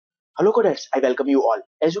Hello coders, I welcome you all.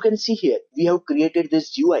 As you can see here, we have created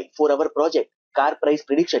this UI for our project car price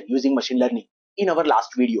prediction using machine learning in our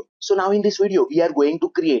last video. So now in this video, we are going to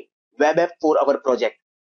create web app for our project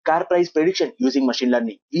car price prediction using machine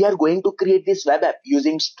learning. We are going to create this web app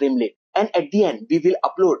using Streamlit. And at the end, we will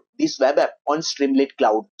upload this web app on Streamlit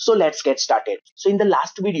cloud. So let's get started. So in the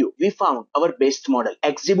last video, we found our best model,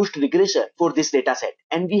 XGBoost regressor for this dataset.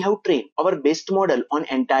 And we have trained our best model on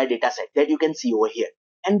entire dataset that you can see over here.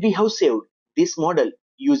 And we have saved this model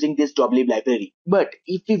using this joblib library. But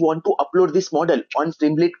if we want to upload this model on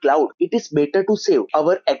Streamlit cloud, it is better to save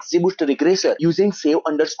our XGBoost regressor using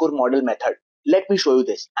save_model method. Let me show you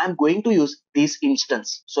this. I'm going to use this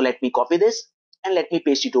instance. So let me copy this and let me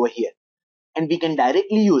paste it over here. And we can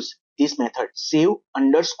directly use this method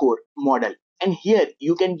save_model. And here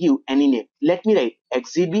you can give any name. Let me write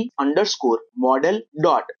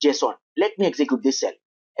xgb_model.json. Let me execute this cell.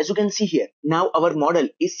 As you can see here, now our model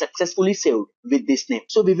is successfully saved with this name.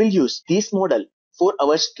 So we will use this model for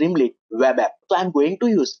our Streamlit web app. So I'm going to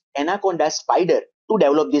use Anaconda Spider to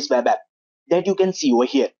develop this web app that you can see over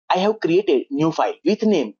here. I have created new file with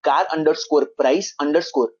name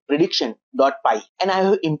car_price_prediction.py and I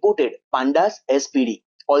have imported pandas as PD.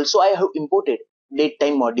 Also I have imported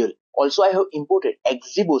datetime module. Also I have imported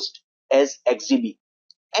XGBoost as XGB.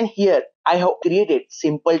 And here I have created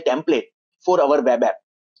simple template for our web app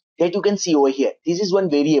that you can see over here. This is one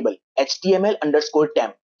variable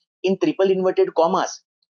HTML_temp. In triple inverted commas,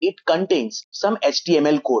 it contains some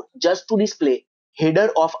HTML code just to display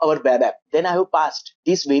header of our web app. Then I have passed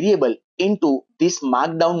this variable into this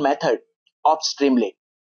markdown method of Streamlit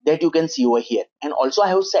that you can see over here. And also I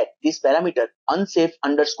have set this parameter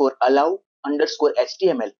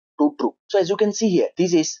unsafe_allow_html to true. So as you can see here,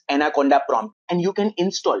 this is Anaconda prompt and you can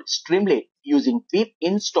install Streamlit using pip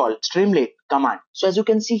install Streamlit command. So as you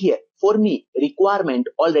can see here, for me, requirement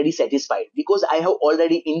already satisfied because I have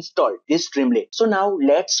already installed this Streamlit. So now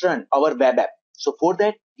let's run our web app. So for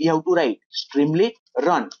that, we have to write Streamlit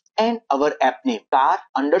run and our app name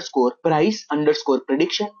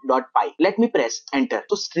car_price_prediction.py. Let me press enter.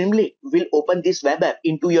 So Streamlit will open this web app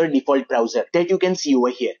into your default browser that you can see over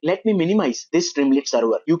here. Let me minimize this Streamlit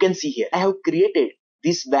server. You can see here, I have created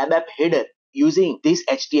this web app header using this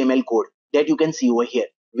HTML code that you can see over here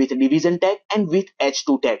with division tag and with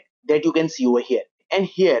h2 tag that you can see over here. And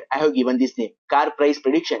here I have given this name car price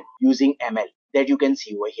prediction using ML that you can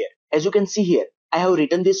see over here. As you can see here, I have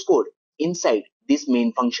written this code inside this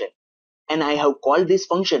main function and I have called this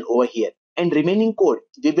function over here, and remaining code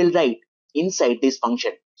we will write inside this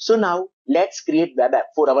function. So now let's create web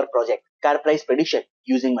app for our project car price prediction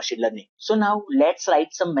using machine learning. So now let's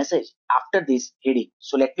write some message after this heading.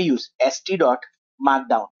 So let me use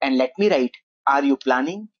st.markdown and let me write, are you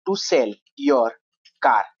planning to sell your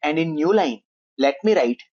car? And in new line, let me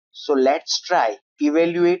write, so let's try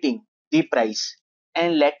evaluating the price,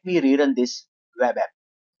 and let me rerun this web app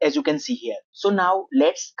as you can see here. So now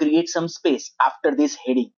let's create some space after this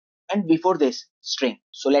heading and before this string.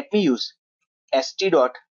 So let me use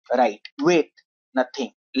st.write with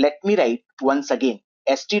nothing. Let me write once again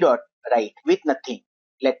st.write with nothing.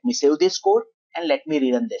 Let me save this code and let me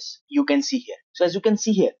rerun this. You can see here. So as you can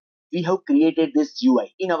see here, we have created this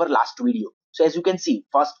UI in our last video. So as you can see,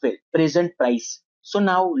 first field present price. So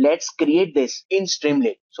now let's create this in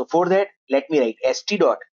Streamlit. So for that, let me write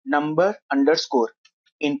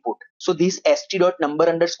st.number_input. So this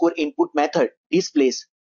st.number_input method displays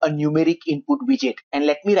a numeric input widget. And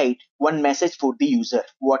let me write one message for the user.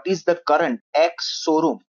 What is the current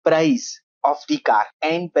ex-showroom price of the car?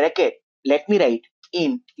 And bracket, let me write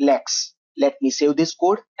in lakhs. Let me save this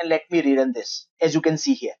code and let me rerun this. As you can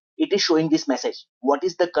see here, it is showing this message. What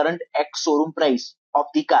is the current ex-showroom price of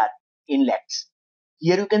the car in lakhs?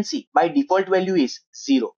 Here you can see by default value is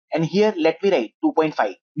 0. And here let me write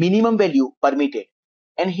 2.5. Minimum value permitted.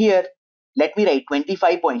 And here let me write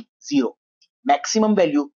 25.0. Maximum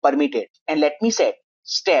value permitted. And let me set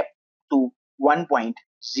step to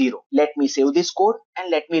 1.0. Let me save this code and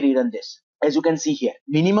let me rerun this. As you can see here,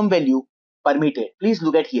 minimum value permitted. Please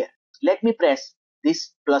look at here. Let me press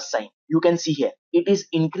this plus sign. You can see here, it is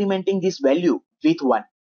incrementing this value with 1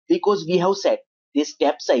 because we have set this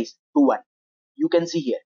step size to 1. You can see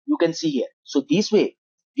here. So this way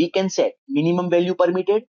we can set minimum value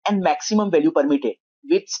permitted and maximum value permitted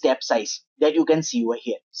with step size that you can see over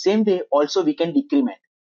here. Same way also we can decrement.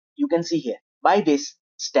 You can see here by this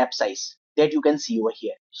step size that you can see over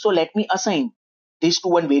here. So let me assign this to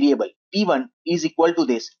one variable. P1 is equal to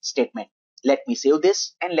this statement. Let me save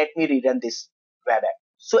this and let me rerun this web app.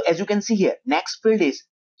 So as you can see here, next field is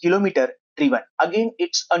kilometer driven. Again,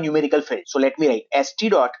 it's a numerical field. So let me write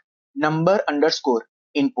st.number_input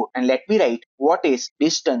input and let me write what is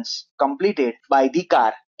distance completed by the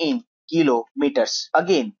car in kilometers.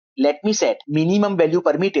 Again, let me set minimum value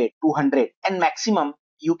permitted 200 and maximum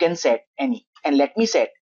you can set any. And let me set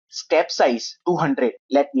step size 200.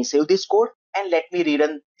 Let me save this code and let me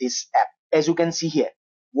rerun this app. As you can see here,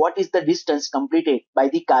 what is the distance completed by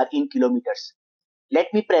the car in kilometers? Let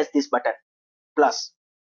me press this button plus.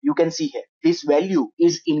 You can see here this value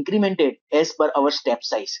is incremented as per our step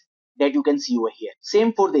size that you can see over here.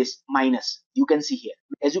 Same for this minus. You can see here.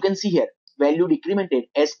 As you can see here, value decremented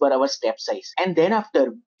as per our step size, and then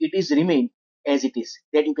after it is remain as it is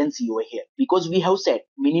that you can see over here because we have set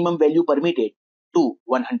minimum value permitted to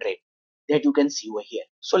 100 that you can see over here.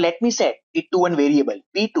 So let me set it to one variable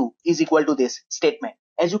p2 is equal to this statement.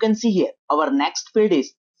 As you can see here, our next field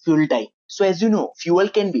is fuel type. So as you know, fuel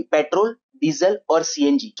can be petrol, diesel or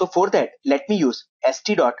CNG. So for that, let me use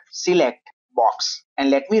st.select box and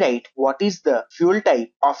let me write what is the fuel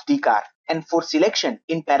type of the car. And for selection,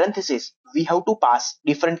 in parenthesis, we have to pass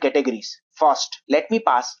different categories. First, let me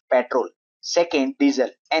pass petrol. Second, diesel.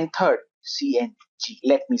 And third, CNG.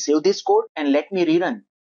 Let me save this code and let me rerun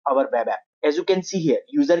our web app. As you can see here,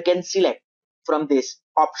 user can select from this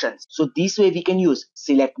options. So this way we can use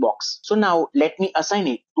select box. So now let me assign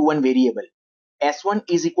it to one variable. S1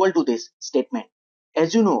 is equal to this statement.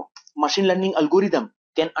 As you know, machine learning algorithm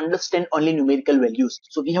can understand only numerical values.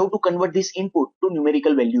 So we have to convert this input to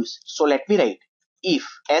numerical values. So let me write if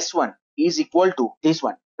S1 is equal to this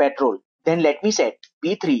one, petrol, then let me set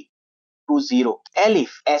P3 to 0. And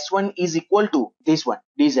if S1 is equal to this one,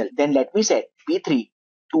 diesel, then let me set P3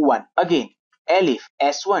 to 1. Again, and if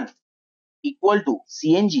S1 equal to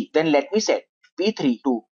CNG, then let me set P3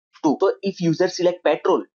 to 2. So if user select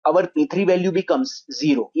petrol, our P3 value becomes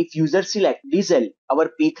 0. If user select diesel,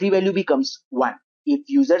 our P3 value becomes 1. If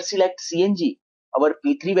user select CNG, our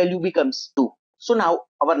P3 value becomes 2. So now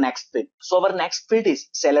our next field. So our next field is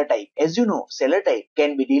seller type. As you know, seller type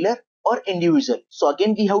can be dealer or individual. So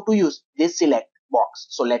again we have to use this select box.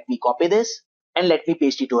 So let me copy this and let me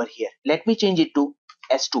paste it over here. Let me change it to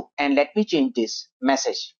S2 and let me change this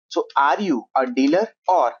message. So are you a dealer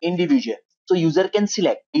or individual? So user can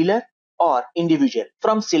select dealer or individual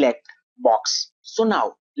from select box. So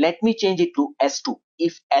now let me change it to S2.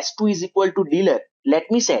 If S2 is equal to dealer, let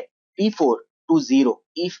me set P4 to 0.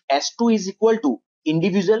 If S2 is equal to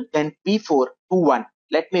individual, then P4 to 1.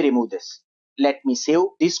 Let me remove this. Let me save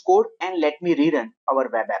this code and let me rerun our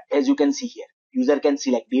web app. As you can see here, user can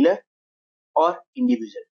select dealer or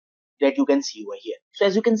individual that you can see over here. So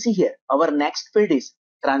as you can see here, our next field is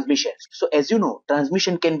transmission. So as you know,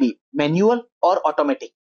 transmission can be manual or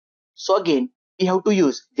automatic. So again, we have to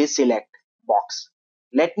use this select box.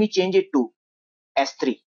 Let me change it to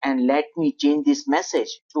S3 and let me change this message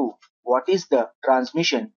to what is the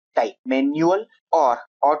transmission type, manual or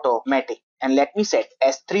automatic. And let me set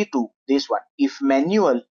S3 to this one. If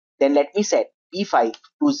manual, then let me set P5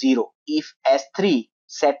 to 0. If S3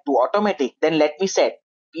 set to automatic, then let me set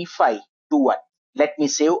P5 to 1. Let me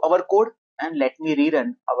save our code and let me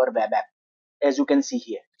rerun our web app. As you can see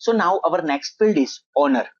here. So now our next field is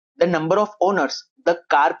owner. The number of owners the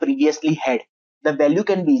car previously had. The value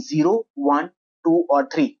can be 0, 1, 2 or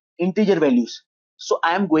 3 integer values. So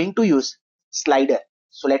I am going to use slider.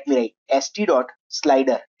 So let me write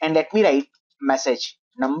st.slider and let me write message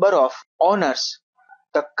number of owners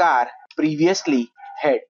the car previously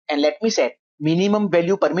had, and let me set minimum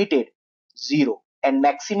value permitted 0 and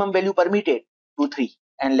maximum value permitted to 3,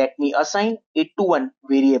 and let me assign it to one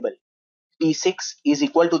variable. P6 is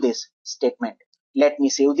equal to this statement. Let me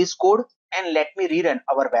save this code and let me rerun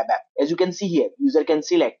our web app. As you can see here, user can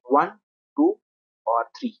select 1, 2 or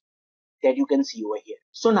 3 that you can see over here.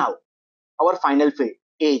 So now our final field,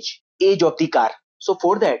 age of the car. So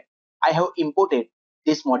for that, I have imported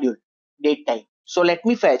this module, date time. So let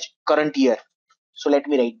me fetch current year. So let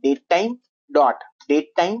me write date time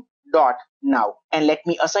dot now and let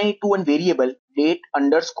me assign it to one variable date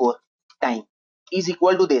underscore time is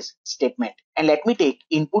equal to this statement, and let me take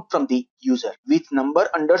input from the user with number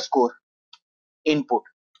underscore input,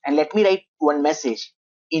 and let me write one message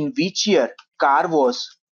in which year car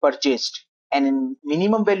was purchased, and in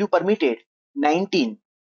minimum value permitted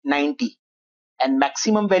 1990 and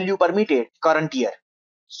maximum value permitted current year.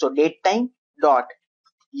 So date time dot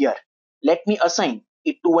year. Let me assign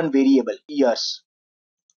it to one variable years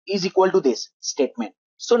is equal to this statement.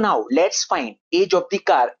 So now let's find age of the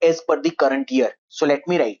car as per the current year. So let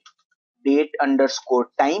me write date underscore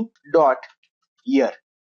time dot year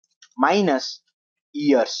minus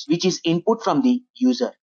years, which is input from the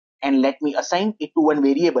user, and let me assign it to one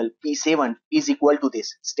variable P7 is equal to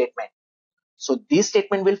this statement. So this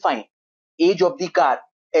statement will find age of the car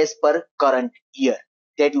as per current year,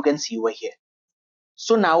 that you can see over here.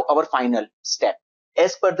 So now our final step.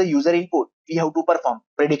 As per the user input, we have to perform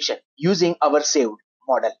prediction using our saved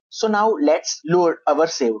model. So now let's load our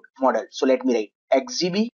saved model. So let me write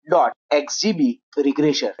xgb.xgb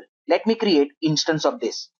regressor. Let me create instance of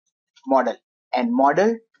this model and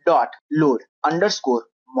model dot load underscore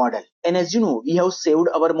model. And as you know, we have saved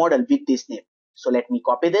our model with this name. So let me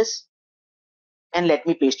copy this and let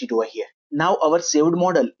me paste it over here. Now our saved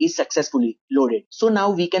model is successfully loaded. So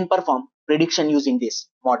now we can perform prediction using this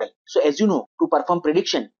model. So as you know, to perform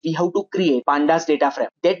prediction, we have to create pandas data frame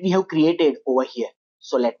that we have created over here.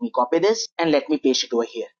 So let me copy this and let me paste it over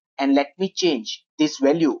here. And let me change this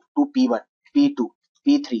value to P1, P2,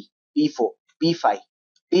 P3, P4, P5,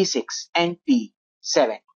 P6 and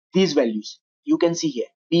P7. These values you can see here.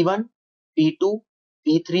 P1, P2,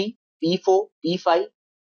 P3, P4, P5,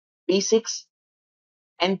 P6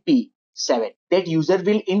 and P7 that user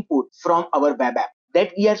will input from our web app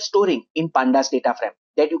that we are storing in pandas data frame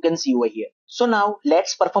that you can see over here. So now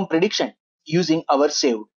let's perform prediction using our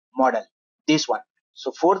saved model, this one.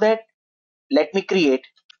 So for that, let me create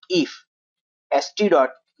if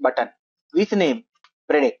st.button with name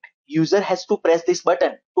predict. User has to press this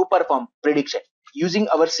button to perform prediction using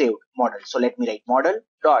our saved model. So let me write model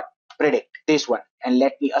dot predict, this one, and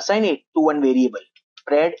let me assign it to one variable.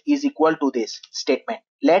 Pred is equal to this statement.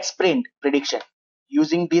 Let's print prediction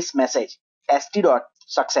using this message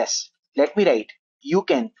st.success. Let me write you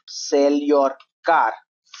can sell your car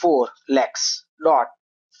for lakhs dot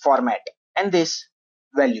format and this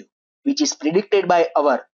value which is predicted by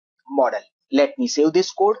our model. Let me save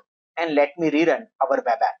this code and let me rerun our web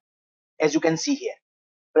app. As you can see here,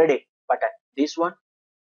 predict button, this one.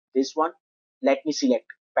 Let me select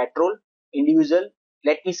petrol, individual.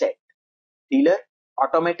 Let me set dealer,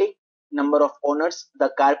 automatic, number of owners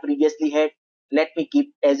the car previously had. Let me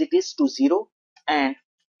keep as it is to 0 and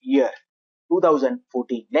year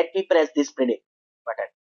 2014. Let me press this predict button.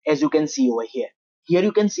 As you can see over here. Here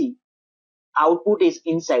you can see output is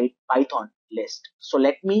inside Python list. So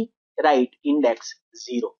let me write index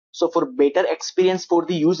 0. So for better experience for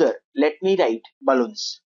the user, let me write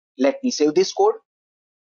balloons. Let me save this code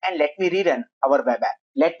and let me rerun our web app.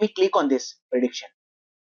 Let me click on this prediction.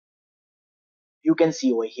 You can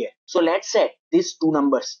see over here. So let's set these two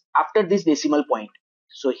numbers after this decimal point.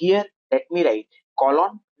 So here let me write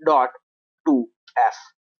colon dot 2f.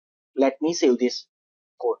 Let me save this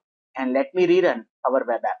code and let me rerun our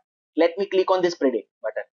web app. Let me click on this predict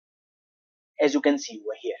button. As you can see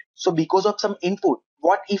over here. So because of some input,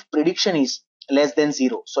 what if prediction is less than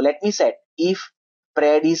 0? So let me set if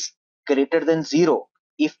pred is greater than 0.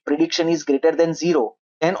 If prediction is greater than 0,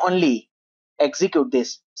 then only execute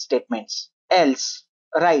these statements. Else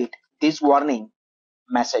write this warning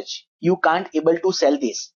message. You can't able to sell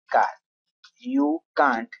this car. You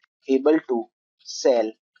can't able to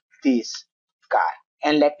sell this car.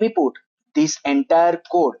 And let me put this entire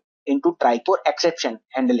code into try for exception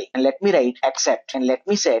handling. And let me write accept and let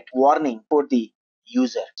me set warning for the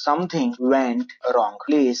user. Something went wrong.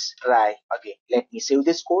 Please try again. Let me save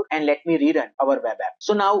this code and let me rerun our web app.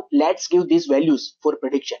 So now let's give these values for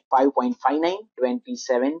prediction. 5.59,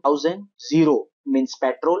 27,000, 0 means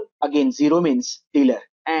petrol, again 0 means dealer,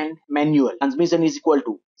 and manual. Transmission is equal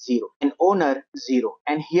to 0 and owner 0.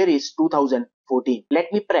 And here is 2014.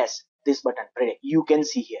 Let me press this button predict. You can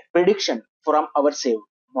see here prediction from our saved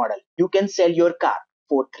model. You can sell your car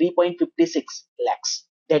for 3.56 lakhs.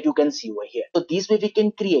 That you can see over here. So this way we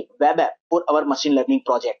can create web app for our machine learning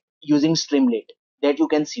project using Streamlit that you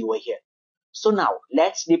can see over here. So now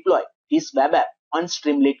let's deploy this web app on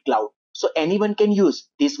Streamlit cloud. So anyone can use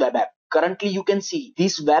this web app. Currently you can see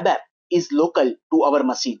this web app is local to our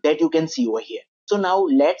machine that you can see over here. So now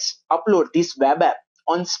let's upload this web app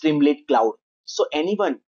on Streamlit cloud. So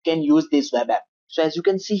anyone can use this web app. So as you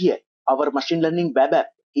can see here, our machine learning web app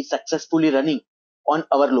is successfully running on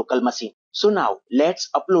our local machine. So now let's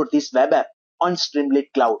upload this web app on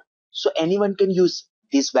Streamlit cloud. So anyone can use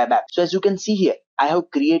this web app. So as you can see here, I have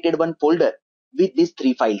created one folder with these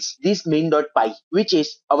three files. This main.py, which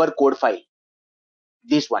is our code file,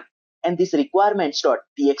 this one, and this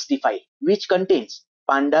requirements.txt file, which contains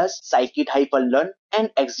pandas, scikit-learn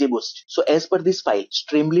and xgboost. So as per this file,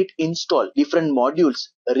 Streamlit install different modules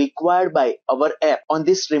required by our app on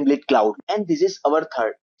this Streamlit cloud. And this is our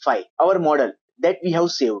third file, our model that we have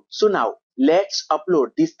saved. So now let's upload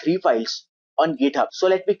these three files on GitHub. So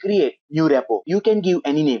let me create new repo. You can give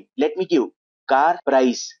any name. Let me give car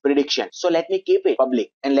price prediction. So let me keep it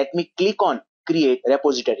public and let me click on create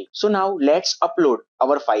repository. So now let's upload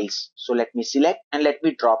our files. So let me select and let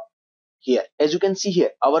me drop here. As you can see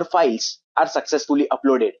here, our files are successfully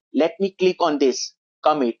uploaded. Let me click on this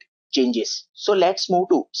commit changes. So let's move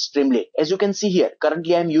to Streamlit. As you can see here,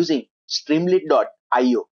 currently I am using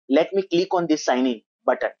streamlit.io. Let me click on this sign in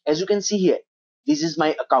button. As you can see here, this is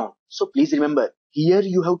my account. So please remember, here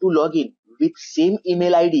you have to log in with same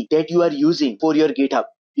email ID that you are using for your GitHub,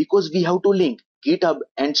 because we have to link GitHub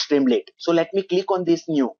and Streamlit. So let me click on this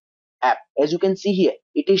new app. As you can see here,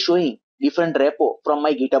 it is showing different repo from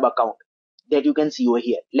my GitHub account that you can see over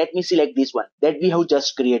here. Let me select this one that we have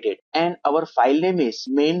just created, and our file name is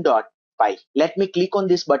main.py. Let me click on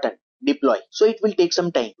this button deploy. So it will take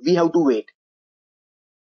some time. We have to wait.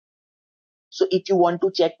 So if you want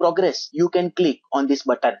to check progress, you can click on this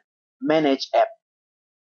button manage app.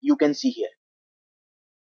 You can see here.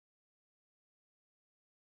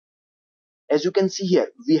 As you can see here,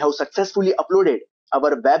 we have successfully uploaded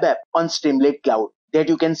our web app on Streamlit Cloud that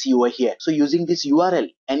you can see over here. So using this URL,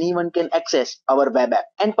 anyone can access our web app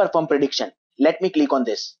and perform prediction. Let me click on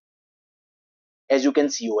this. As you can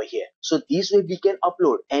see over here. So this way we can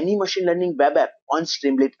upload any machine learning web app on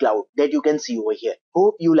Streamlit Cloud that you can see over here.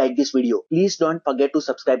 Hope you like this video. Please don't forget to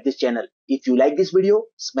subscribe this channel. If you like this video,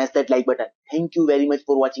 smash that like button. Thank you very much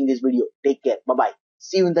for watching this video. Take care. Bye bye.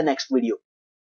 See you in the next video.